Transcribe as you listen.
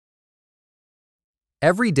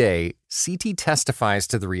Every day, CT testifies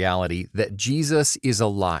to the reality that Jesus is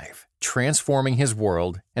alive, transforming his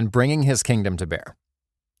world and bringing his kingdom to bear.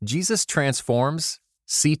 Jesus transforms,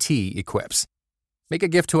 CT equips. Make a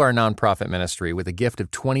gift to our nonprofit ministry with a gift of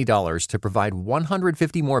 $20 to provide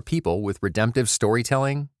 150 more people with redemptive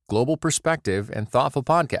storytelling, global perspective, and thoughtful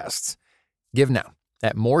podcasts. Give now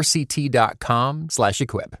at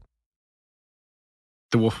morecT.com/equip.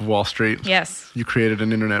 The Wolf of Wall Street. Yes. You created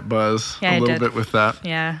an internet buzz a little bit with that.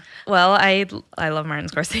 Yeah. Well, I love Martin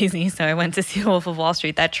Scorsese, so I went to see The Wolf of Wall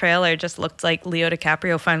Street. That trailer just looked like Leo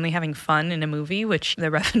DiCaprio finally having fun in a movie, which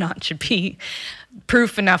The Revenant should be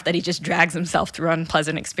proof enough that he just drags himself through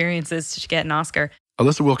unpleasant experiences to get an Oscar.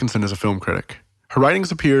 Alissa Wilkinson is a film critic. Her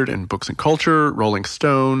writings appeared in Books and Culture, Rolling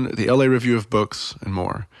Stone, the LA Review of Books, and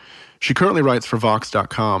more. She currently writes for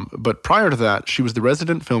Vox.com, but prior to that, she was the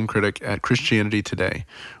resident film critic at Christianity Today,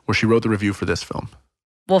 where she wrote the review for this film.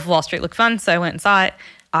 Wolf of Wall Street looked fun, so I went and saw it.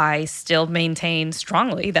 I still maintain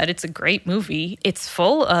strongly that it's a great movie. It's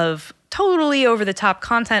full of totally over-the-top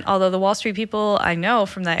content, although the Wall Street people I know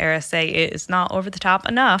from that era say it is not over-the-top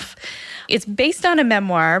enough. It's based on a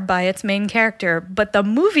memoir by its main character, but the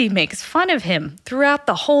movie makes fun of him throughout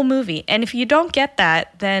the whole movie. And if you don't get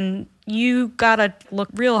that, then you gotta look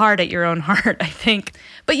real hard at your own heart, I think.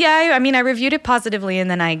 But yeah, I mean, I reviewed it positively, and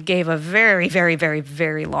then I gave a very, very, very,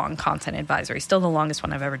 very long content advisory. Still the longest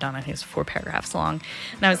one I've ever done. I think it's 4 paragraphs long.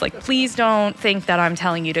 And I was like, please don't think that I'm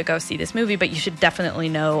telling you to go see this movie, but you should definitely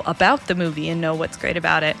know about the movie and know what's great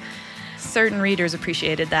about it. Certain readers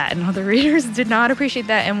appreciated that, and other readers did not appreciate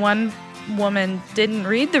that. And one woman didn't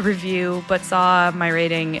read the review, but saw my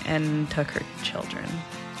rating and took her children,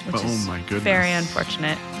 which is my goodness. Very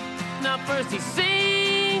unfortunate. Now first he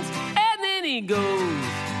sings, and then he goes.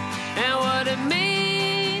 And what it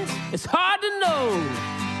means, it's hard to know.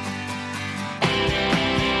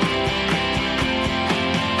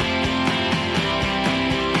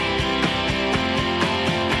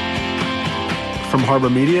 From Harbor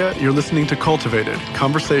Media, you're listening to Cultivated,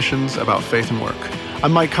 conversations about faith and work.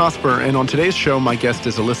 I'm Mike Cosper, and on today's show, my guest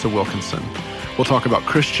is Alissa Wilkinson. We'll talk about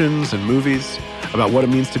Christians and movies, about what it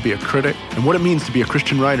means to be a critic, and what it means to be a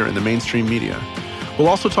Christian writer in the mainstream media. We'll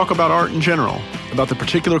also talk about art in general, about the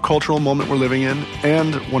particular cultural moment we're living in,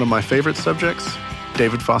 and one of my favorite subjects,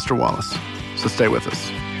 David Foster Wallace. So stay with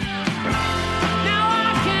us. Now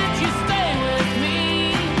why can't you stay with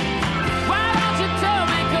me? Why don't you tell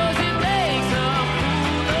me, 'cause it makes a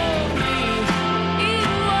fool of me.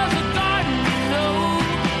 Eden was a garden, you know,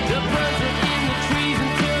 the birds were in the trees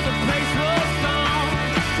until the place was gone.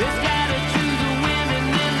 They scattered to the wind and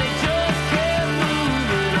then they just kept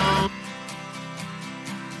moving on.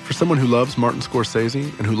 For someone who loves Martin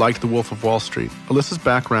Scorsese and who liked The Wolf of Wall Street, Alissa's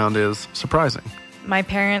background is surprising. My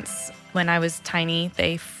parents, when I was tiny,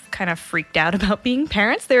 they kind of freaked out about being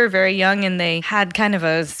parents. They were very young, and they had kind of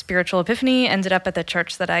a spiritual epiphany, ended up at the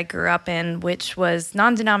church that I grew up in, which was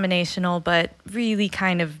non-denominational, but really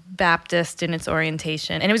kind of Baptist in its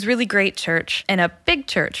orientation. And it was really great church, and a big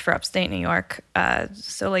church for upstate New York.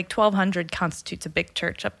 So like 1,200 constitutes a big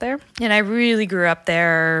church up there. And I really grew up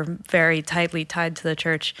there, very tightly tied to the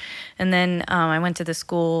church. And then I went to the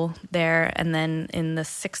school there, and then in the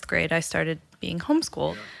 6th grade, I started being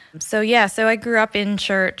homeschooled. So I grew up in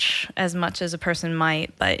church as much as a person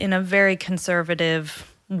might, but in a very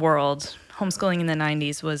conservative world. Homeschooling in the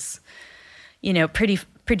 90s was, pretty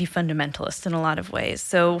fundamentalist in a lot of ways.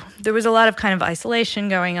 So there was a lot of kind of isolation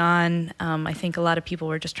going on. I think a lot of people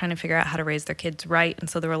were just trying to figure out how to raise their kids right, and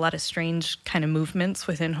so there were a lot of strange kind of movements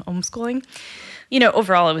within homeschooling.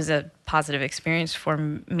 Overall, it was a positive experience for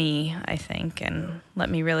me, I think, and let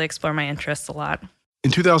me really explore my interests a lot. In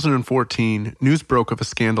 2014, news broke of a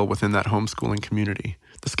scandal within that homeschooling community.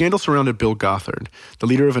 The scandal surrounded Bill Gothard, the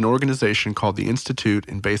leader of an organization called the Institute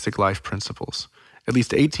in Basic Life Principles. At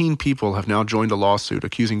least 18 people have now joined a lawsuit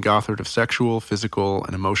accusing Gothard of sexual, physical,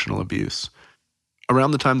 and emotional abuse.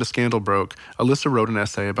 Around the time the scandal broke, Alissa wrote an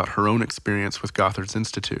essay about her own experience with Gothard's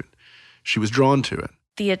Institute. She was drawn to it.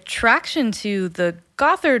 The attraction to the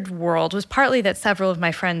Gothard world was partly that several of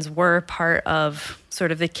my friends were part of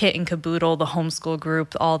sort of the kit and caboodle, the homeschool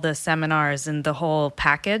group, all the seminars and the whole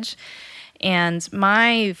package. And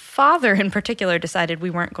my father in particular decided we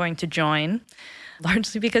weren't going to join,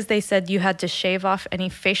 largely because they said you had to shave off any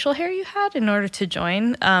facial hair you had in order to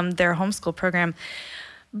join their homeschool program.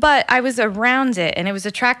 But I was around it, and it was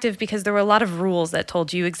attractive because there were a lot of rules that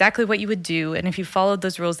told you exactly what you would do. And if you followed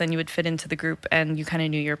those rules, then you would fit into the group and you kind of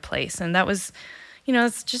knew your place. And that was,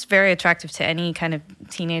 it's just very attractive to any kind of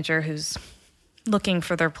teenager who's looking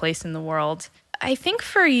for their place in the world. I think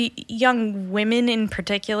for young women in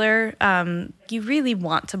particular, you really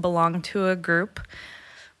want to belong to a group.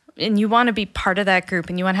 And you want to be part of that group,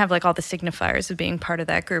 and you want to have like all the signifiers of being part of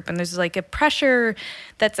that group. And there's like a pressure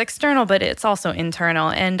that's external, but it's also internal.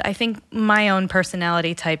 And I think my own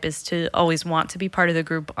personality type is to always want to be part of the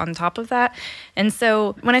group on top of that. And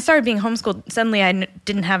so when I started being homeschooled, suddenly I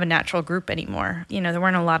didn't have a natural group anymore. You know, there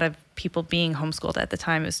weren't a lot of people being homeschooled at the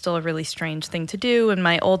time. It was still a really strange thing to do. And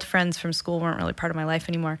my old friends from school weren't really part of my life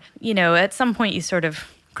anymore. You know, at some point you sort of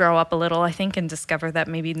grow up a little, I think, and discover that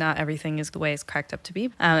maybe not everything is the way it's cracked up to be.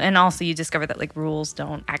 And also you discover that like rules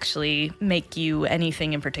don't actually make you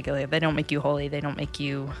anything in particular. They don't make you holy. They don't make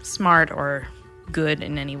you smart or good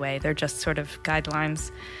in any way. They're just sort of guidelines.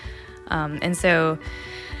 And so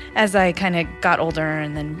as I kind of got older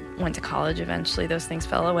and then went to college, eventually those things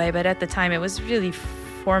fell away. But at the time it was really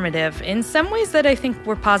formative in some ways that I think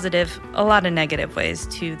were positive, a lot of negative ways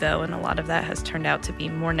too, though, and a lot of that has turned out to be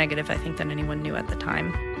more negative, I think, than anyone knew at the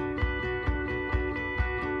time.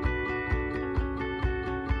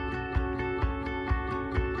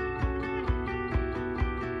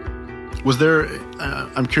 Was there,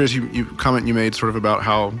 I'm curious, you comment you made sort of about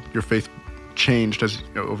how your faith changed as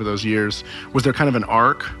over those years. Was there kind of an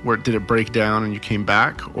arc where did it break down and you came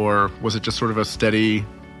back, or was it just sort of a steady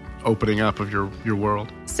opening up of your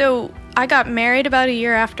world? So I got married about a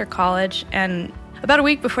year after college, and about a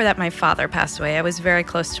week before that, my father passed away. I was very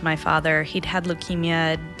close to my father. He'd had leukemia,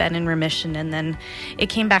 had been in remission, and then it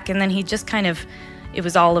came back, and then he just kind of, it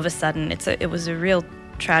was all of a sudden. It was a real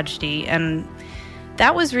tragedy, and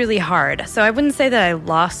that was really hard. So I wouldn't say that I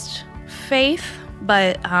lost faith,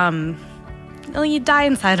 but you die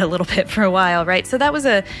inside a little bit for a while, right? So that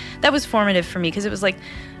was formative for me, because it was like,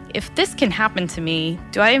 if this can happen to me,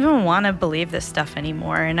 do I even want to believe this stuff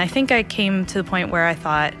anymore? And I think I came to the point where I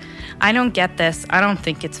thought, I don't get this. I don't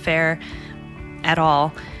think it's fair at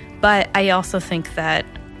all. But I also think that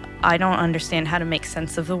I don't understand how to make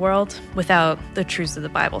sense of the world without the truths of the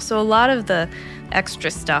Bible. So a lot of the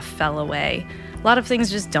extra stuff fell away. A lot of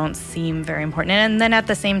things just don't seem very important. And then at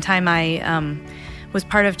the same time, I was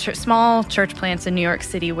part of small church plants in New York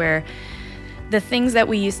City where the things that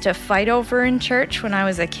we used to fight over in church when I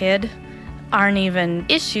was a kid aren't even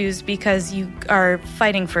issues, because you are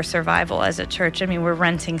fighting for survival as a church. I mean, we're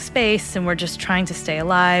renting space and we're just trying to stay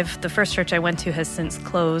alive. The first church I went to has since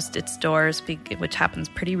closed its doors, which happens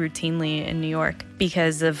pretty routinely in New York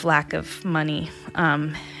because of lack of money.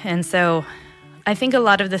 And so I think a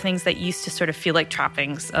lot of the things that used to sort of feel like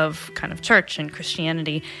trappings of kind of church and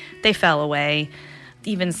Christianity, they fell away.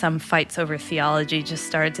 Even some fights over theology just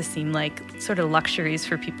started to seem like sort of luxuries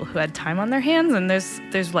for people who had time on their hands, and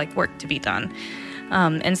there's like work to be done.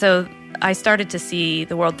 And so I started to see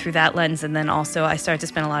the world through that lens, and then also I started to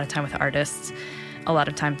spend a lot of time with artists, a lot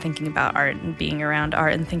of time thinking about art and being around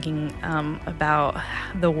art and thinking about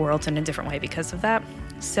the world in a different way because of that.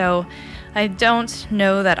 So I don't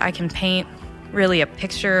know that I can paint really a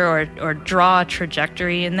picture or draw a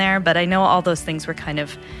trajectory in there, but I know all those things were kind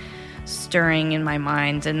of stirring in my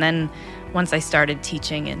mind. And then once I started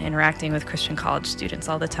teaching and interacting with Christian college students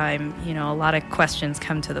all the time, you know, a lot of questions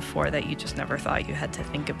come to the fore that you just never thought you had to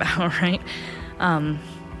think about, right?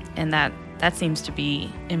 And that seems to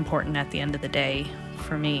be important at the end of the day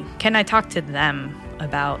for me. Can I talk to them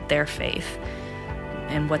about their faith?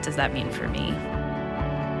 And what does that mean for me?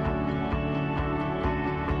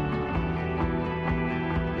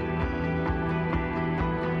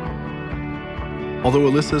 Although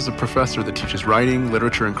Alissa is a professor that teaches writing,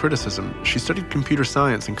 literature, and criticism, she studied computer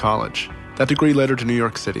science in college. That degree led her to New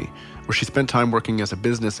York City, where she spent time working as a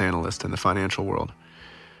business analyst in the financial world.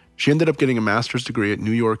 She ended up getting a master's degree at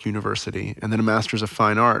New York University and then a master's of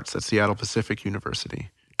fine arts at Seattle Pacific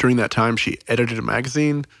University. During that time, she edited a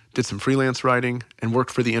magazine, did some freelance writing, and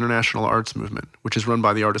worked for the International Arts Movement, which is run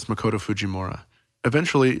by the artist Makoto Fujimura.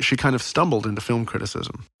 Eventually, she kind of stumbled into film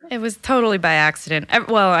criticism. It was totally by accident.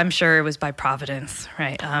 Well, I'm sure it was by providence,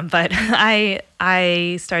 right? But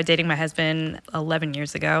I started dating my husband 11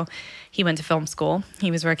 years ago. He went to film school.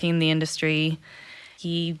 He was working in the industry.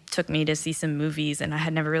 He took me to see some movies, and I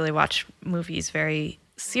had never really watched movies very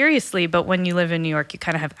seriously. But when you live in New York, you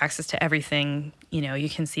kind of have access to everything. You know, you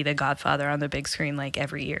can see The Godfather on the big screen like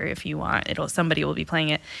every year if you want. Somebody will be playing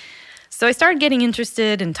it. So I started getting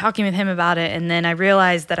interested and talking with him about it, and then I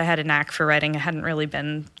realized that I had a knack for writing. I hadn't really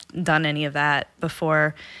done any of that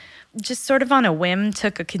before. Just sort of on a whim,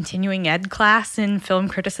 took a continuing ed class in film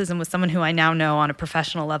criticism with someone who I now know on a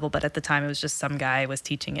professional level, but at the time it was just some guy was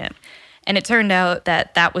teaching it. And it turned out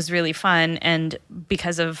that that was really fun. And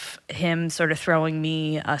because of him sort of throwing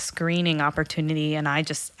me a screening opportunity and I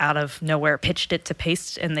just out of nowhere pitched it to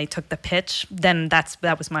Paste and they took the pitch, then that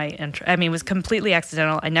was my intro. I mean, it was completely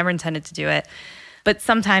accidental. I never intended to do it. But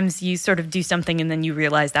sometimes you sort of do something and then you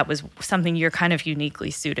realize that was something you're kind of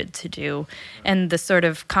uniquely suited to do. And the sort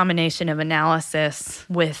of combination of analysis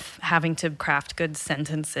with having to craft good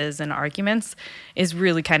sentences and arguments is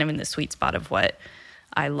really kind of in the sweet spot of what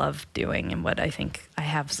I love doing and what I think I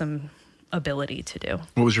have some ability to do.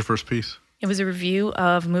 What was your first piece? It was a review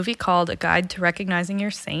of a movie called A Guide to Recognizing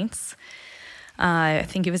Your Saints. I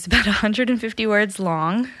think it was about 150 words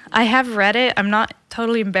long. I have read it. I'm not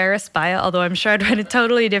totally embarrassed by it, although I'm sure I'd read a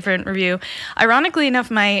totally different review. Ironically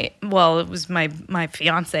enough, it was my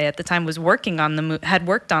fiance at the time was had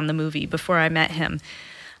worked on the movie before I met him.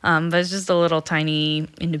 But it's just a little tiny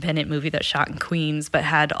independent movie that shot in Queens, but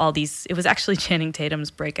had all these. It was actually Channing Tatum's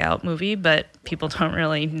breakout movie, but people don't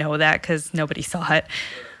really know that because nobody saw it.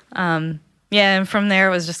 Yeah, and from there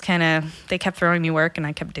it was just kind of, they kept throwing me work and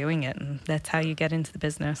I kept doing it, and that's how you get into the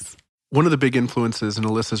business. One of the big influences in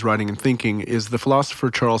Alissa's writing and thinking is the philosopher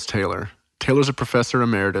Charles Taylor. Taylor's a professor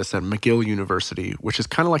emeritus at McGill University, which is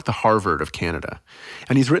kind of like the Harvard of Canada,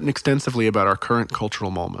 and he's written extensively about our current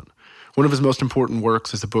cultural moment. One of his most important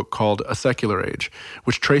works is a book called A Secular Age,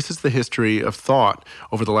 which traces the history of thought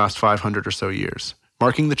over the last 500 or so years,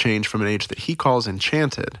 marking the change from an age that he calls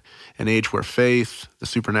enchanted, an age where faith, the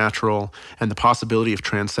supernatural, and the possibility of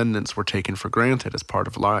transcendence were taken for granted as part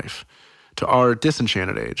of life, to our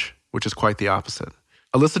disenchanted age, which is quite the opposite.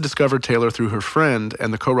 Alissa discovered Taylor through her friend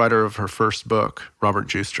and the co-writer of her first book, Robert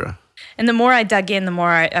Giustra. And the more I dug in, the more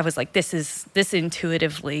I was like, this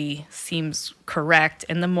intuitively seems correct.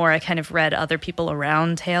 And the more I kind of read other people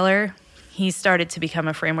around Taylor, he started to become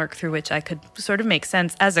a framework through which I could sort of make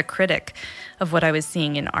sense as a critic of what I was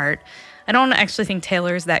seeing in art. I don't actually think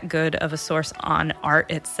Taylor is that good of a source on art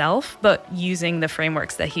itself, but using the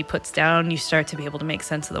frameworks that he puts down, you start to be able to make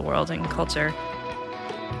sense of the world and culture.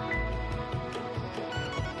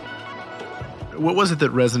 What was it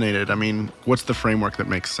that resonated? I mean, what's the framework that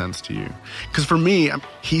makes sense to you? Because for me,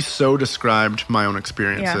 he so described my own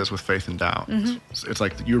experiences with faith and doubt. Mm-hmm. It's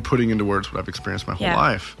like you're putting into words what I've experienced my whole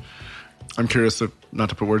life. I'm curious, not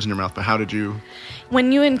to put words in your mouth, but how did you...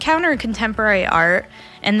 When you encounter contemporary art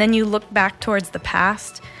and then you look back towards the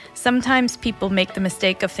past, sometimes people make the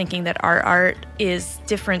mistake of thinking that our art is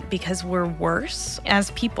different because we're worse as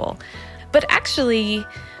people. But actually,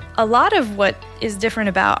 a lot of what is different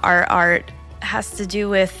about our art has to do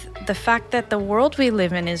with the fact that the world we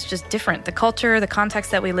live in is just different. The culture, the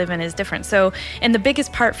context that we live in is different. So, and the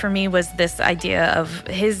biggest part for me was this idea of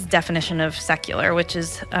his definition of secular, which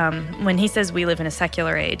is when he says we live in a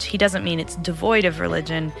secular age, he doesn't mean it's devoid of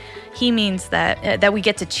religion. He means that we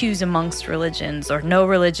get to choose amongst religions or no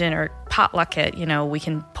religion or potluck it, we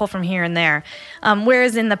can pull from here and there.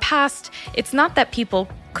 Whereas in the past, it's not that people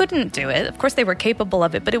couldn't do it. Of course, they were capable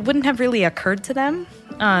of it, but it wouldn't have really occurred to them.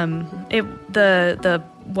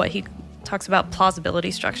 What he talks about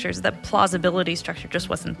plausibility structures, that plausibility structure just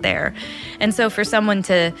wasn't there. And so for someone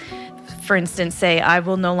to, for instance, say, I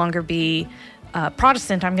will no longer be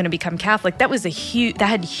Protestant, I'm going to become Catholic, that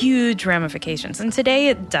had huge ramifications. And today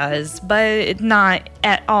it does, but not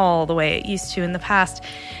at all the way it used to in the past.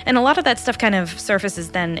 And a lot of that stuff kind of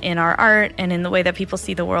surfaces then in our art and in the way that people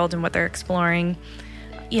see the world and what they're exploring.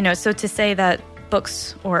 So to say that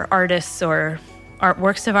books or artists or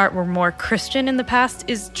works of art were more Christian in the past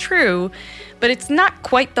is true, but it's not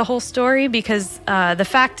quite the whole story, because the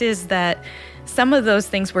fact is that some of those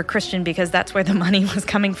things were Christian because that's where the money was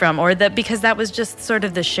coming from, or that because that was just sort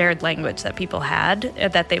of the shared language that people had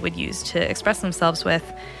that they would use to express themselves with.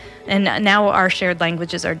 And now our shared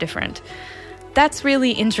languages are different. That's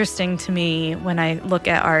really interesting to me when I look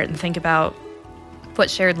at art and think about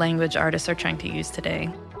what shared language artists are trying to use today.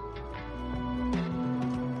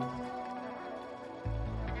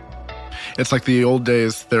 It's like the old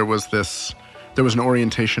days, there was an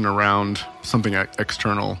orientation around something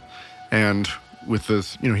external, and with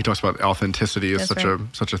this, he talks about authenticity as such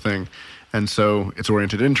a thing, and so it's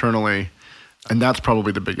oriented internally, and that's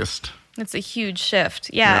probably the biggest. It's a huge shift,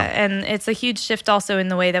 yeah, and it's a huge shift also in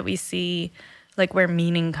the way that we see, like, where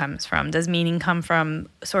meaning comes from. Does meaning come from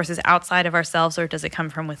sources outside of ourselves, or does it come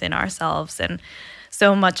from within ourselves? And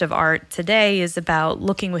so much of art today is about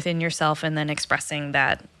looking within yourself and then expressing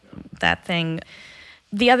that thing.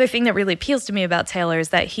 The other thing that really appeals to me about Taylor is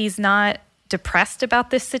that he's not depressed about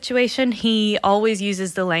this situation. He always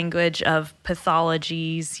uses the language of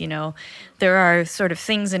pathologies. There are sort of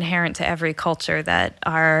things inherent to every culture that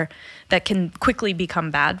can quickly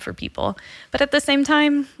become bad for people. But at the same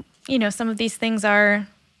time, some of these things are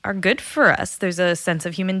good for us. There's a sense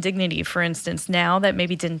of human dignity, for instance, now that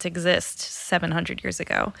maybe didn't exist 700 years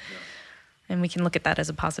ago. Yeah. And we can look at that as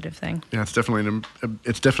a positive thing. Yeah, it's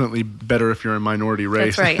definitely better if you're a minority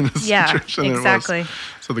race. That's right. In this Yeah, situation exactly.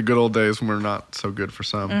 So the good old days were not so good for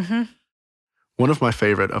some. Mm-hmm. One of my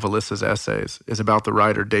favorite of Alissa's essays is about the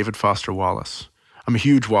writer David Foster Wallace. I'm a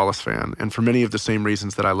huge Wallace fan, and for many of the same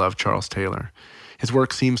reasons that I love Charles Taylor. His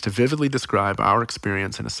work seems to vividly describe our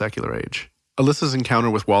experience in a secular age. Alissa's encounter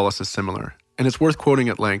with Wallace is similar, and it's worth quoting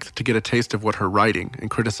at length to get a taste of what her writing and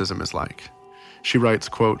criticism is like. She writes,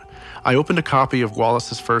 quote, "I opened a copy of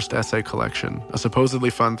Wallace's first essay collection, a supposedly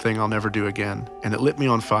fun thing I'll never do again, and it lit me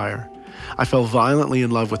on fire. I fell violently in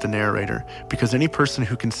love with the narrator, because any person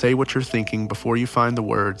who can say what you're thinking before you find the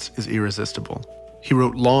words is irresistible. He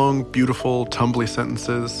wrote long, beautiful, tumbly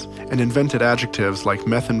sentences and invented adjectives like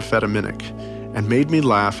methamphetaminic, and made me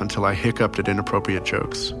laugh until I hiccuped at inappropriate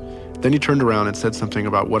jokes. Then he turned around and said something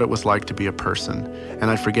about what it was like to be a person, and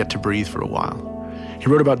I'd forget to breathe for a while. He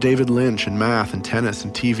wrote about David Lynch and math and tennis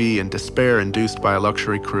and TV and despair induced by a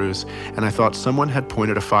luxury cruise, and I thought someone had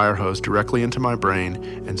pointed a fire hose directly into my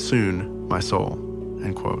brain and soon my soul,"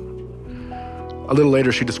 end quote. A little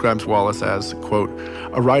later, she describes Wallace as, quote,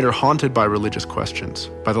 "a writer haunted by religious questions,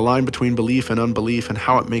 by the line between belief and unbelief and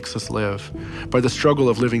how it makes us live, by the struggle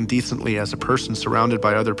of living decently as a person surrounded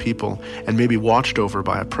by other people and maybe watched over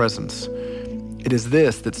by a presence. It is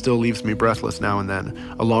this that still leaves me breathless now and then,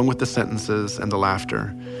 along with the sentences and the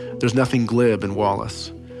laughter. There's nothing glib in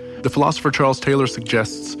Wallace." The philosopher Charles Taylor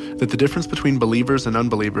suggests that the difference between believers and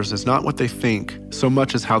unbelievers is not what they think, so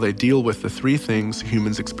much as how they deal with the three things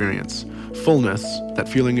humans experience. Fullness, that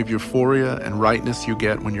feeling of euphoria and rightness you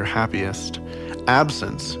get when you're happiest.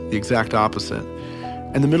 Absence, the exact opposite.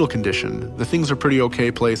 And the middle condition, the things are pretty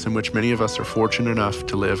okay place in which many of us are fortunate enough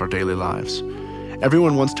to live our daily lives.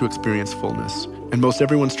 Everyone wants to experience fullness, and most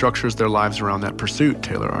everyone structures their lives around that pursuit,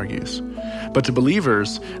 Taylor argues. But to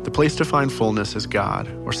believers, the place to find fullness is God,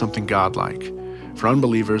 or something godlike. For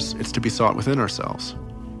unbelievers, it's to be sought within ourselves.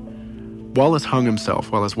 Wallace hung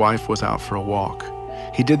himself while his wife was out for a walk.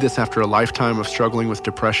 He did this after a lifetime of struggling with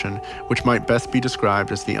depression, which might best be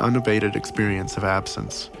described as the unabated experience of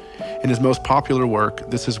absence. In his most popular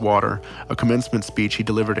work, This Is Water, a commencement speech he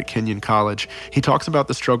delivered at Kenyon College, he talks about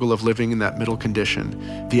the struggle of living in that middle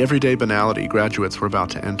condition, the everyday banality graduates were about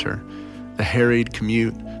to enter. The harried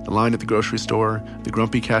commute, the line at the grocery store, the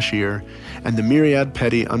grumpy cashier, and the myriad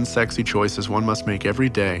petty, unsexy choices one must make every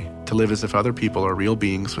day to live as if other people are real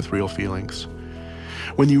beings with real feelings.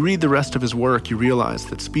 When you read the rest of his work, you realize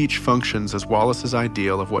that speech functions as Wallace's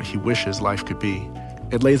ideal of what he wishes life could be.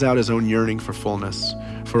 It lays out his own yearning for fullness,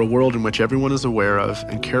 for a world in which everyone is aware of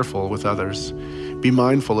and careful with others. Be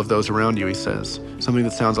mindful of those around you, he says, something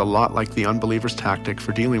that sounds a lot like the unbeliever's tactic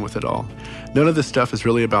for dealing with it all. None of this stuff is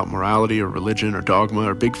really about morality or religion or dogma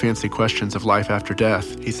or big fancy questions of life after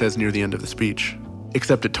death, he says near the end of the speech.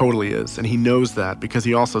 Except it totally is, and he knows that because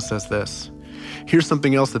he also says this. Here's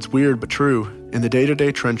something else that's weird but true. In the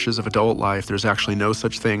day-to-day trenches of adult life, there's actually no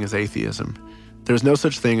such thing as atheism. There's no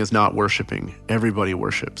such thing as not worshiping. Everybody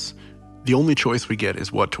worships. The only choice we get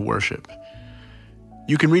is what to worship.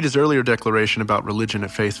 You can read his earlier declaration about religion at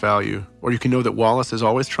face value, or you can know that Wallace is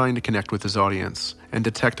always trying to connect with his audience and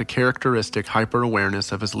detect a characteristic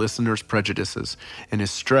hyper-awareness of his listeners' prejudices and his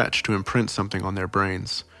stretch to imprint something on their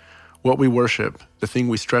brains. What we worship, the thing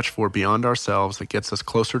we stretch for beyond ourselves that gets us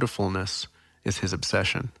closer to fullness, is his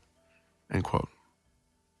obsession. End quote.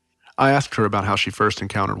 I asked her about how she first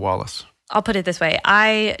encountered Wallace. I'll put it this way.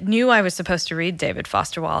 I knew I was supposed to read David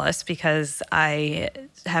Foster Wallace because I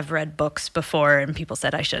have read books before and people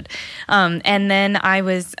said I should. And then I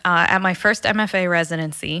was at my first MFA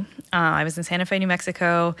residency. I was in Santa Fe, New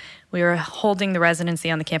Mexico. We were holding the residency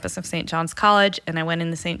on the campus of St. John's College, and I went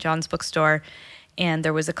in the St. John's bookstore, and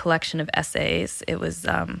there was a collection of essays. It was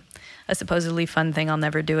a supposedly fun thing I'll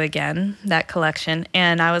never do again, that collection.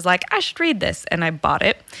 And I was like, I should read this. And I bought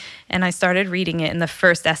it. And I started reading it. And the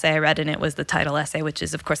first essay I read in it was the title essay, which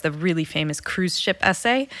is, of course, the really famous cruise ship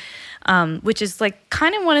essay, which is like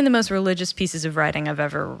kind of one of the most religious pieces of writing I've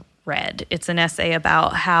ever read. It's an essay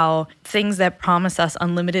about how things that promise us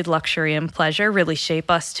unlimited luxury and pleasure really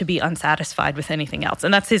shape us to be unsatisfied with anything else.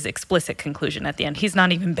 And that's his explicit conclusion at the end. He's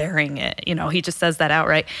not even burying it. He just says that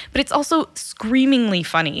outright. But it's also screamingly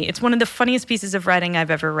funny. It's one of the funniest pieces of writing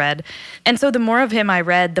I've ever read. And so the more of him I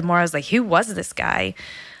read, the more I was like, who was this guy?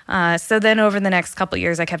 So then over the next couple of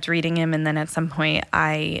years, I kept reading him. And then at some point,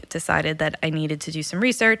 I decided that I needed to do some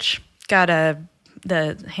research.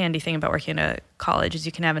 The handy thing about working at a college is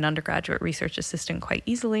you can have an undergraduate research assistant quite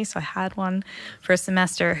easily. So I had one for a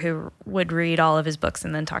semester who would read all of his books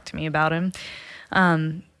and then talk to me about him.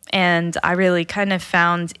 And I really kind of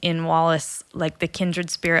found in Wallace like the kindred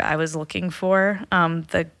spirit I was looking for.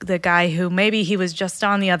 The guy who maybe he was just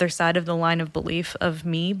on the other side of the line of belief of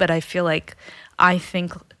me, but I feel like I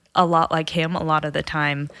think a lot like him a lot of the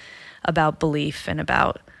time about belief and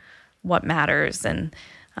about what matters. And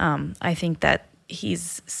I think that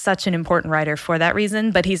he's such an important writer for that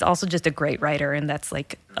reason, but he's also just a great writer, and that's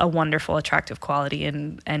like a wonderful, attractive quality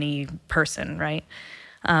in any person, right?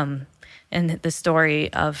 And the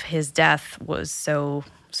story of his death was so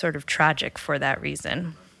sort of tragic for that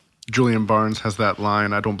reason. Julian Barnes has that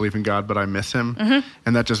line, "I don't believe in God, but I miss him." Mm-hmm.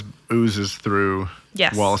 And that just oozes through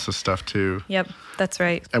Yes. Wallace's stuff too. Yep, that's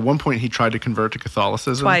right. At one point, he tried to convert to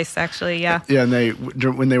Catholicism. Twice, actually, yeah. Yeah, and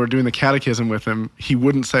when they were doing the catechism with him, he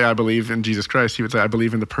wouldn't say, "I believe in Jesus Christ." He would say, "I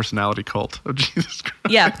believe in the personality cult of Jesus Christ."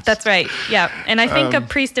 Yeah, that's right. Yeah. And I think a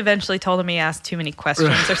priest eventually told him he asked too many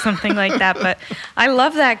questions or something like that. But I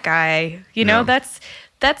love that guy. You know, that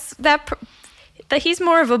he's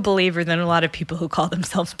more of a believer than a lot of people who call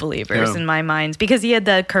themselves believers in my mind, because he had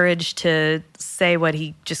the courage to say what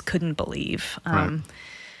he just couldn't believe. And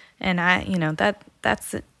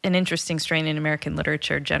that's an interesting strain in American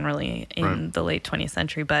literature generally in the late 20th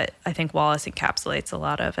century, but I think Wallace encapsulates a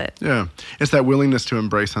lot of it. Yeah, it's that willingness to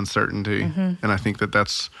embrace uncertainty. Mm-hmm. And I think that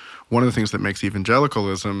that's one of the things that makes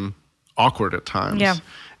evangelicalism awkward at times,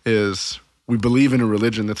 is we believe in a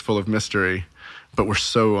religion that's full of mystery, but we're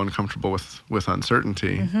so uncomfortable with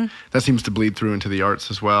uncertainty. Mm-hmm. That seems to bleed through into the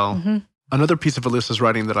arts as well. Mm-hmm. Another piece of Alissa's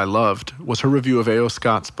writing that I loved was her review of A.O.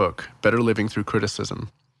 Scott's book, Better Living Through Criticism.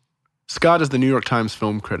 Scott is the New York Times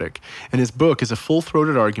film critic, and his book is a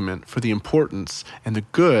full-throated argument for the importance and the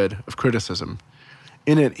good of criticism.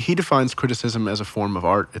 In it, he defines criticism as a form of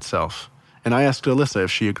art itself. And I asked Alissa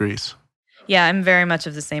if she agrees. Yeah, I'm very much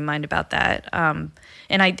of the same mind about that.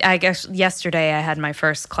 And I guess yesterday I had my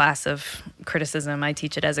first class of criticism. I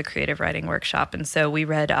teach it as a creative writing workshop. And so we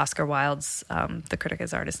read Oscar Wilde's The Critic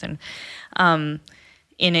as Artist. And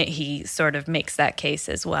in it, he sort of makes that case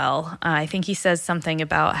as well. I think he says something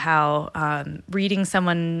about how reading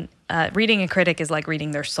a critic is like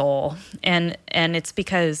reading their soul. And it's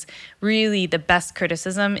because really the best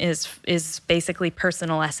criticism is basically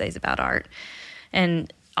personal essays about art.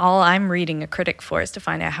 And all I'm reading a critic for is to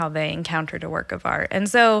find out how they encountered a work of art. And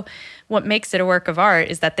so what makes it a work of art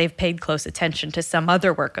is that they've paid close attention to some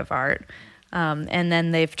other work of art. And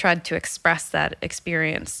then they've tried to express that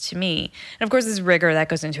experience to me. And of course, there's rigor that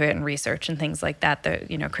goes into it and research and things like that.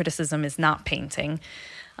 Criticism is not painting.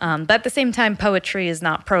 But at the same time, poetry is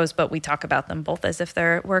not prose, but we talk about them both as if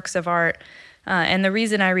they're works of art. And the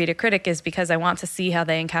reason I read a critic is because I want to see how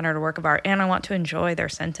they encountered a work of art, and I want to enjoy their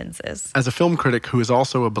sentences. As a film critic who is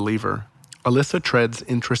also a believer, Alissa treads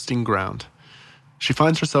interesting ground. She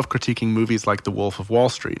finds herself critiquing movies like The Wolf of Wall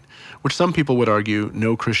Street, which some people would argue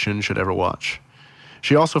no Christian should ever watch.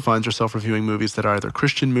 She also finds herself reviewing movies that are either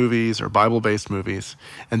Christian movies or Bible-based movies,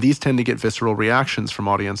 and these tend to get visceral reactions from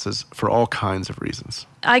audiences for all kinds of reasons.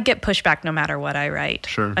 I get pushback no matter what I write.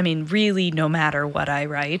 Sure. I mean, really no matter what I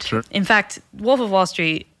write. Sure. In fact, Wolf of Wall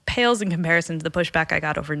Street pales in comparison to the pushback I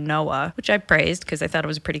got over Noah, which I praised because I thought it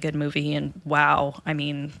was a pretty good movie, and wow, I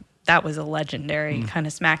mean, that was a legendary kind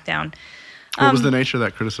of smackdown. What was the nature of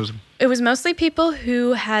that criticism? It was mostly people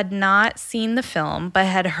who had not seen the film, but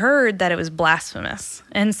had heard that it was blasphemous.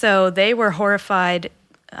 And so they were horrified.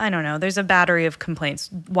 I don't know. There's a battery of complaints.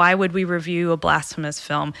 Why would we review a blasphemous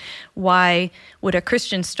film? Why would a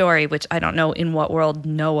Christian story, which I don't know in what world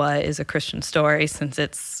Noah is a Christian story, since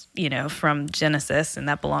it's, from Genesis, and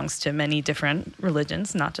that belongs to many different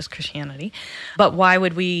religions, not just Christianity. But why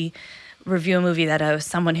would we review a movie that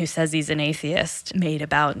someone who says he's an atheist made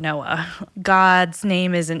about Noah? God's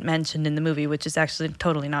name isn't mentioned in the movie, which is actually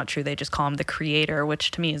totally not true. They just call him the creator,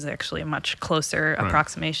 which to me is actually a much closer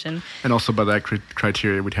approximation. And also by that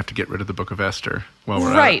criteria, we'd have to get rid of the Book of Esther while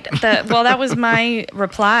we're right. Well, that was my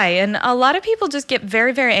reply. And a lot of people just get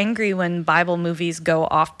very, very angry when Bible movies go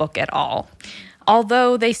off book at all.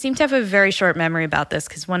 Although they seem to have a very short memory about this,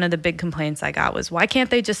 because one of the big complaints I got was, why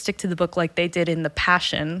can't they just stick to the book like they did in The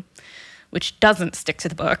Passion, which doesn't stick to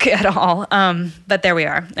the book at all. But there we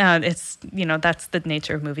are. It's, that's the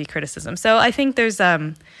nature of movie criticism. So I think there was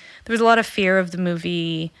a lot of fear of the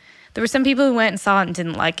movie. There were some people who went and saw it and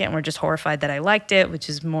didn't like it and were just horrified that I liked it, which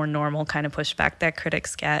is more normal kind of pushback that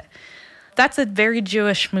critics get. That's a very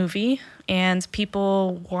Jewish movie, and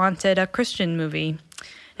people wanted a Christian movie.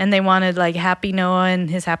 And they wanted like Happy Noah and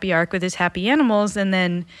his happy ark with his happy animals, and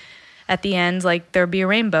then at the end, like, there'll be a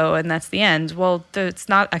rainbow and that's the end. Well, it's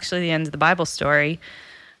not actually the end of the Bible story.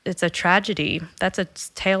 It's a tragedy. That's a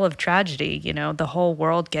tale of tragedy. You know, the whole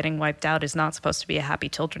world getting wiped out is not supposed to be a happy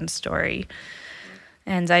children's story.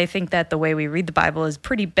 And I think that the way we read the Bible is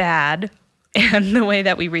pretty bad. And the way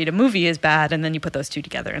that we read a movie is bad, and then you put those two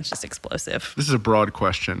together and it's just explosive. This is a broad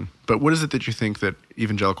question, but what is it that you think that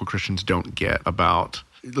evangelical Christians don't get about,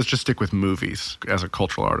 let's just stick with movies as a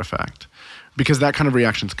cultural artifact? Because that kind of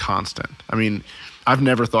reaction's constant. I mean, I've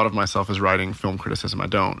never thought of myself as writing film criticism. I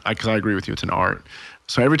don't, because I agree with you, it's an art.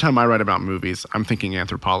 So every time I write about movies, I'm thinking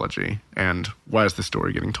anthropology and why is this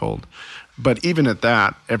story getting told? But even at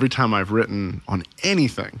that, every time I've written on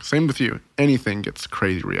anything, same with you, anything gets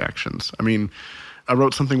crazy reactions. I mean, I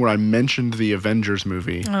wrote something where I mentioned the Avengers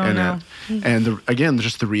movie in it. And again,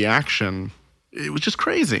 just the reaction, it was just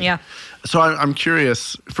crazy. Yeah. So I'm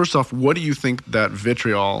curious, first off, what do you think that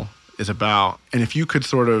vitriol is about? And if you could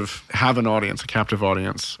sort of have an audience, a captive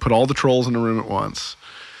audience, put all the trolls in a room at once,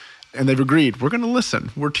 and they've agreed, we're going to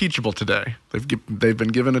listen. We're teachable today. They've been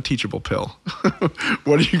given a teachable pill.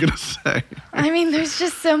 What are you going to say? I mean, there's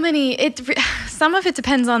just so many. Some of it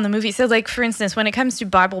depends on the movie. So, like, for instance, when it comes to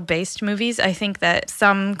Bible-based movies, I think that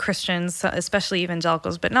some Christians, especially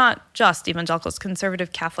evangelicals, but not just evangelicals,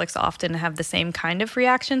 conservative Catholics often have the same kind of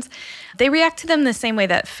reactions. They react to them the same way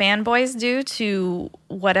that fanboys do to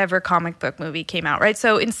whatever comic book movie came out, right?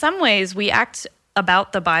 So in some ways, we act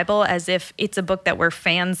about the Bible as if it's a book that we're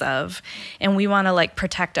fans of and we want to like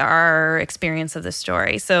protect our experience of the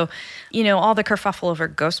story. So, you know, all the kerfuffle over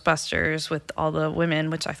Ghostbusters with all the women,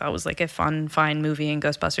 which I thought was like a fun, fine movie, and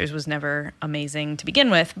Ghostbusters was never amazing to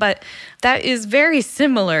begin with. But that is very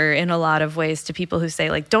similar in a lot of ways to people who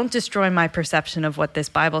say, like, don't destroy my perception of what this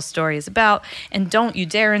Bible story is about, and don't you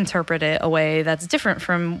dare interpret it a way that's different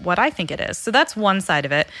from what I think it is. So that's one side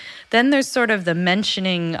of it. Then there's sort of the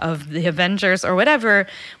mentioning of the Avengers or whatever,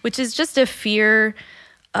 which is just a fear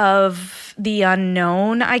of the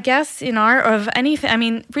unknown, I guess, in art, or of anything. I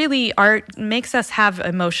mean, really, art makes us have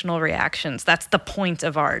emotional reactions. That's the point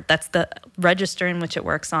of art. That's the register in which it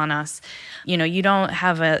works on us. You know, you don't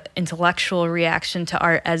have an intellectual reaction to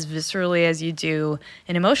art as viscerally as you do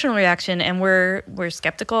an emotional reaction, and we're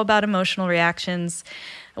skeptical about emotional reactions.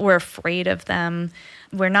 We're afraid of them.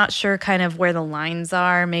 We're not sure kind of where the lines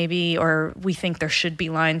are, maybe, or we think there should be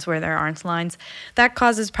lines where there aren't lines. That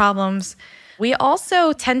causes problems. We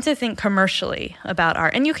also tend to think commercially about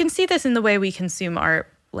art. And you can see this in the way we consume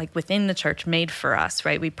art, like within the church, made for us,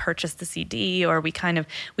 right? We purchase the CD, or we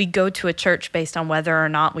go to a church based on whether or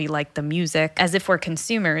not we like the music, as if we're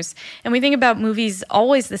consumers. And we think about movies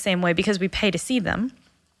always the same way because we pay to see them.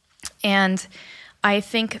 And I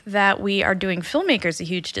think that we are doing filmmakers a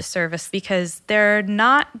huge disservice because they're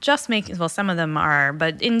not just making, well, some of them are,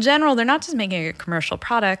 but in general, they're not just making a commercial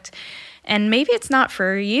product. And maybe it's not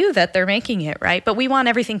for you that they're making it, right? But we want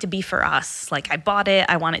everything to be for us. Like, I bought it,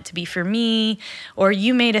 I want it to be for me. Or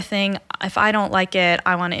you made a thing, if I don't like it,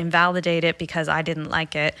 I want to invalidate it because I didn't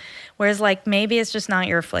like it. Whereas, like, maybe it's just not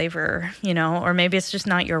your flavor, you know, or maybe it's just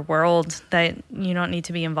not your world that you don't need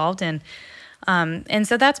to be involved in. And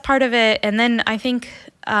so that's part of it. And then I think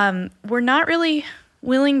we're not really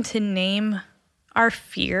willing to name our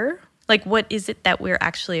fear. Like, what is it that we're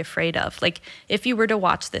actually afraid of? Like, if you were to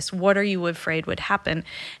watch this, what are you afraid would happen?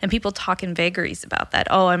 And people talk in vagaries about that.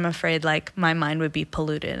 Oh, I'm afraid, like, my mind would be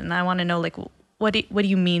polluted. And I want to know, like, what do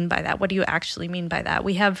you mean by that? What do you actually mean by that?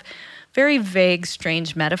 We have very vague,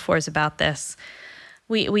 strange metaphors about this.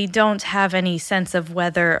 We don't have any sense of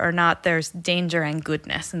whether or not there's danger and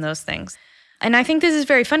goodness in those things. And I think this is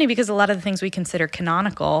very funny because a lot of the things we consider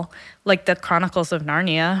canonical, like the Chronicles of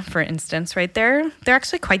Narnia, for instance, right there, they're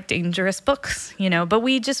actually quite dangerous books, you know, but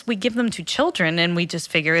we give them to children and we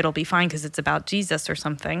just figure it'll be fine because it's about Jesus or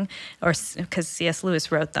something, or because C.S.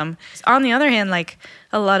 Lewis wrote them. On the other hand, like,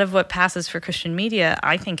 a lot of what passes for Christian media,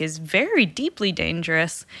 I think, is very deeply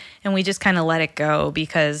dangerous, and we just kind of let it go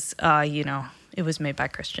because, you know, it was made by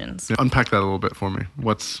Christians. Yeah, unpack that a little bit for me.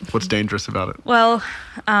 What's dangerous about it? Well,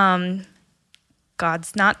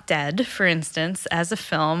 God's Not Dead, for instance, as a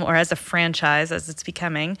film or as a franchise, as it's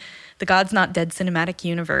becoming, the God's Not Dead cinematic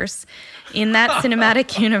universe. In that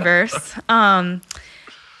cinematic universe,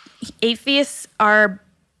 atheists are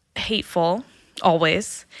hateful,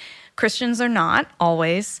 always. Christians are not,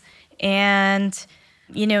 always. And,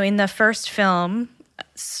 you know, in the first film,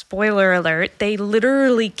 spoiler alert, they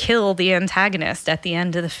literally kill the antagonist at the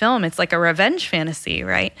end of the film. It's like a revenge fantasy,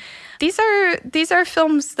 right? These are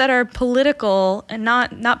films that are political and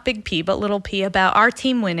not big P, but little p, about our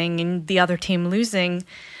team winning and the other team losing.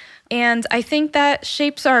 And I think that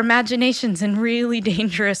shapes our imaginations in really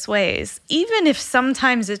dangerous ways. Even if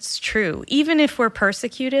sometimes it's true, even if we're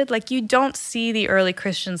persecuted, like you don't see the early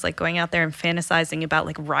Christians like going out there and fantasizing about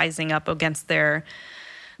like rising up against the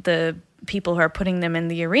people who are putting them in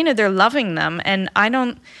the arena. They're loving them. And I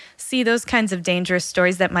don't see those kinds of dangerous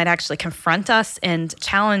stories that might actually confront us and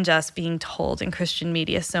challenge us being told in Christian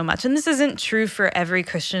media so much. And this isn't true for every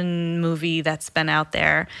Christian movie that's been out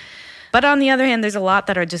there. But on the other hand, there's a lot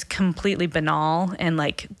that are just completely banal and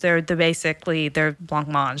like they're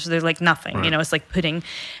blancmange. They're like nothing, right. It's like pudding.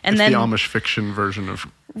 And it's the Amish fiction version of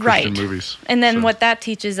Christian movies. And then what that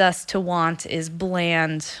teaches us to want is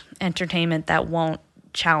bland entertainment that won't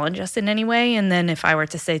challenge us in any way. And then if I were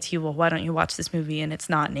to say to you, well, why don't you watch this movie and it's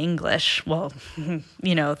not in English? Well,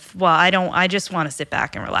 I just want to sit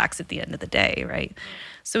back and relax at the end of the day, right?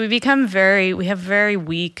 So we have very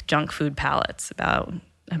weak junk food palates about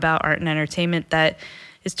art and entertainment that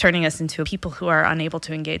is turning us into people who are unable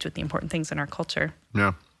to engage with the important things in our culture.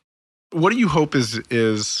 Yeah. What do you hope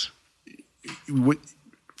is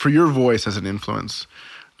for your voice as an influence,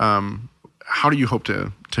 how do you hope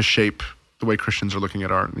to shape the way Christians are looking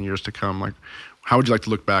at art in the years to come? Like, how would you like to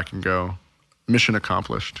look back and go, mission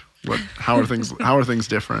accomplished? How are things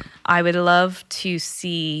different? I would love to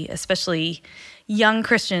see, especially young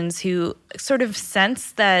Christians who sort of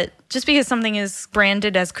sense that just because something is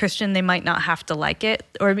branded as Christian, they might not have to like it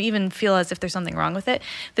or even feel as if there's something wrong with it,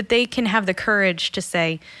 that they can have the courage to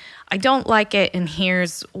say, I don't like it and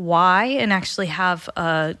here's why, and actually have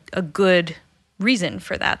a good reason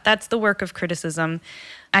for that. That's the work of criticism.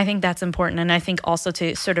 I think that's important. And I think also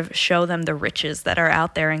to sort of show them the riches that are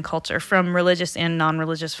out there in culture from religious and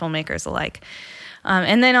non-religious filmmakers alike.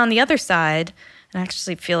 And then on the other side, and I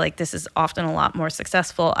actually feel like this is often a lot more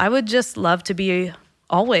successful, I would just love to be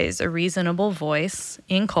always a reasonable voice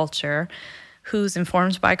in culture who's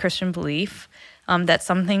informed by Christian belief, that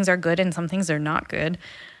some things are good and some things are not good,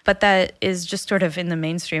 but that is just sort of in the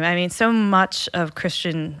mainstream. I mean, so much of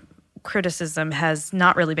Christian criticism has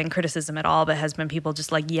not really been criticism at all, but has been people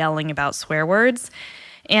just like yelling about swear words.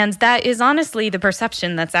 And that is honestly the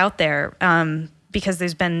perception that's out there, because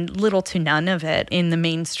there's been little to none of it in the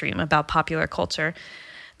mainstream about popular culture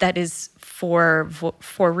that is for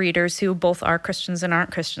readers who both are Christians and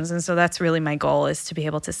aren't Christians. And so that's really my goal, is to be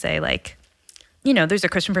able to say, like, there's a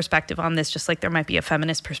Christian perspective on this, just like there might be a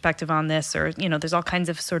feminist perspective on this, or, there's all kinds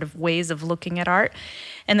of sort of ways of looking at art.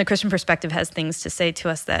 And the Christian perspective has things to say to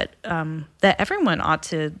us that everyone ought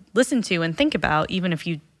to listen to and think about, even if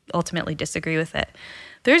you ultimately disagree with it.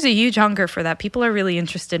 There's a huge hunger for that. People are really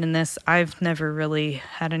interested in this. I've never really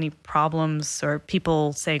had any problems or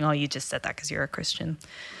people saying, oh, you just said that because you're a Christian.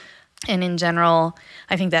 And in general,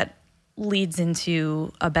 I think that leads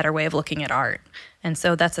into a better way of looking at art. And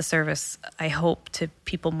so that's a service, I hope, to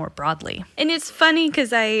people more broadly. And it's funny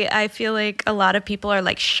because I feel like a lot of people are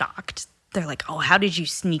like shocked. They're like, oh, how did you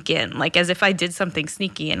sneak in? Like as if I did something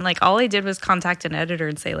sneaky. And like all I did was contact an editor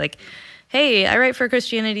and say like, hey, I write for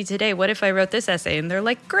Christianity Today. What if I wrote this essay? And they're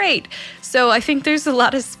like, great. So I think there's a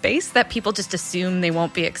lot of space that people just assume they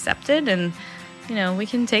won't be accepted. And, we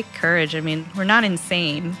can take courage. I mean, we're not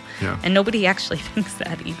insane. Yeah. And nobody actually thinks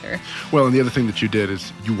that either. Well, and the other thing that you did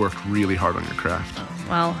is you worked really hard on your craft.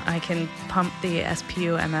 Well, I can pump the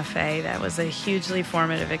SPU MFA. That was a hugely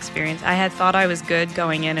formative experience. I had thought I was good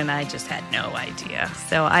going in, and I just had no idea.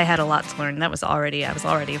 So I had a lot to learn. I was already a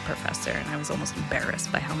professor, and I was almost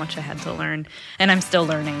embarrassed by how much I had to learn. And I'm still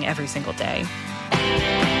learning every single day.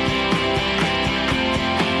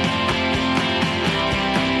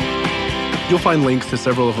 You'll find links to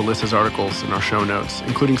several of Alissa's articles in our show notes,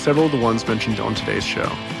 including several of the ones mentioned on today's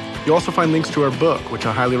show. You'll also find links to our book, which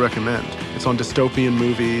I highly recommend. It's on dystopian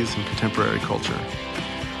movies and contemporary culture.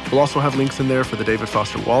 We'll also have links in there for the David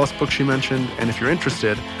Foster Wallace book she mentioned, and if you're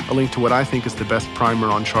interested, a link to what I think is the best primer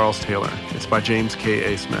on Charles Taylor. It's by James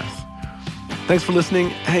K. A. Smith. Thanks for listening.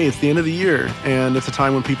 Hey, it's the end of the year, and it's a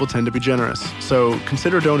time when people tend to be generous. So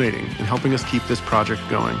consider donating and helping us keep this project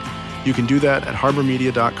going. You can do that at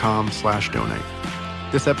harbormedia.com/donate.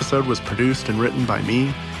 This episode was produced and written by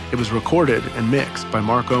me. It was recorded and mixed by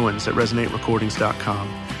Mark Owens at ResonateRecordings.com.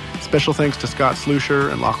 Special thanks to Scott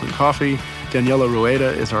Slusher and Lachlan Coffey. Daniela Rueda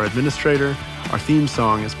is our administrator. Our theme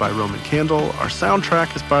song is by Roman Candle. Our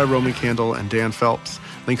soundtrack is by Roman Candle and Dan Phelps.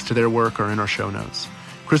 Links to their work are in our show notes.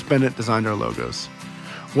 Chris Bennett designed our logos.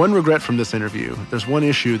 One regret from this interview, there's one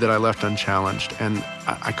issue that I left unchallenged, and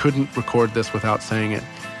I couldn't record this without saying it.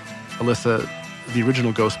 Alissa, the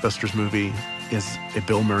original Ghostbusters movie is a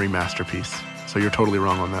Bill Murray masterpiece, so you're totally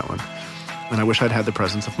wrong on that one. And I wish I'd had the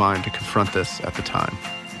presence of mind to confront this at the time.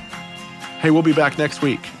 Hey, we'll be back next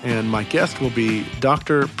week, and my guest will be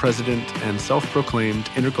Dr., President, and self-proclaimed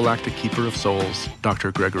intergalactic keeper of souls,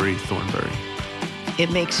 Dr. Gregory Thornberry. It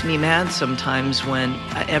makes me mad sometimes when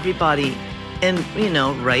everybody, and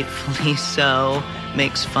rightfully so,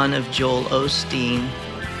 makes fun of Joel Osteen.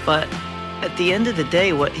 But at the end of the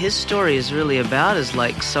day, what his story is really about is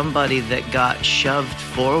like somebody that got shoved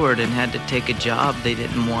forward and had to take a job they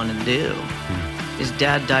didn't want to do. His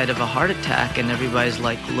dad died of a heart attack, and everybody's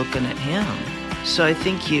like looking at him. So I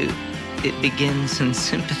think it begins in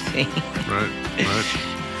sympathy. Right.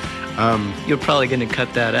 You're probably going to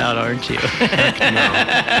cut that out, aren't you? Heck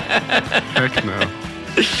no.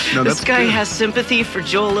 No, this guy good. has sympathy for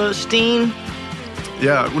Joel Osteen.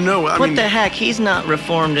 Yeah, no, I mean... What the heck? He's not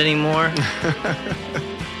reformed anymore.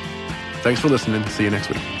 Thanks for listening. See you next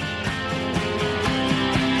week.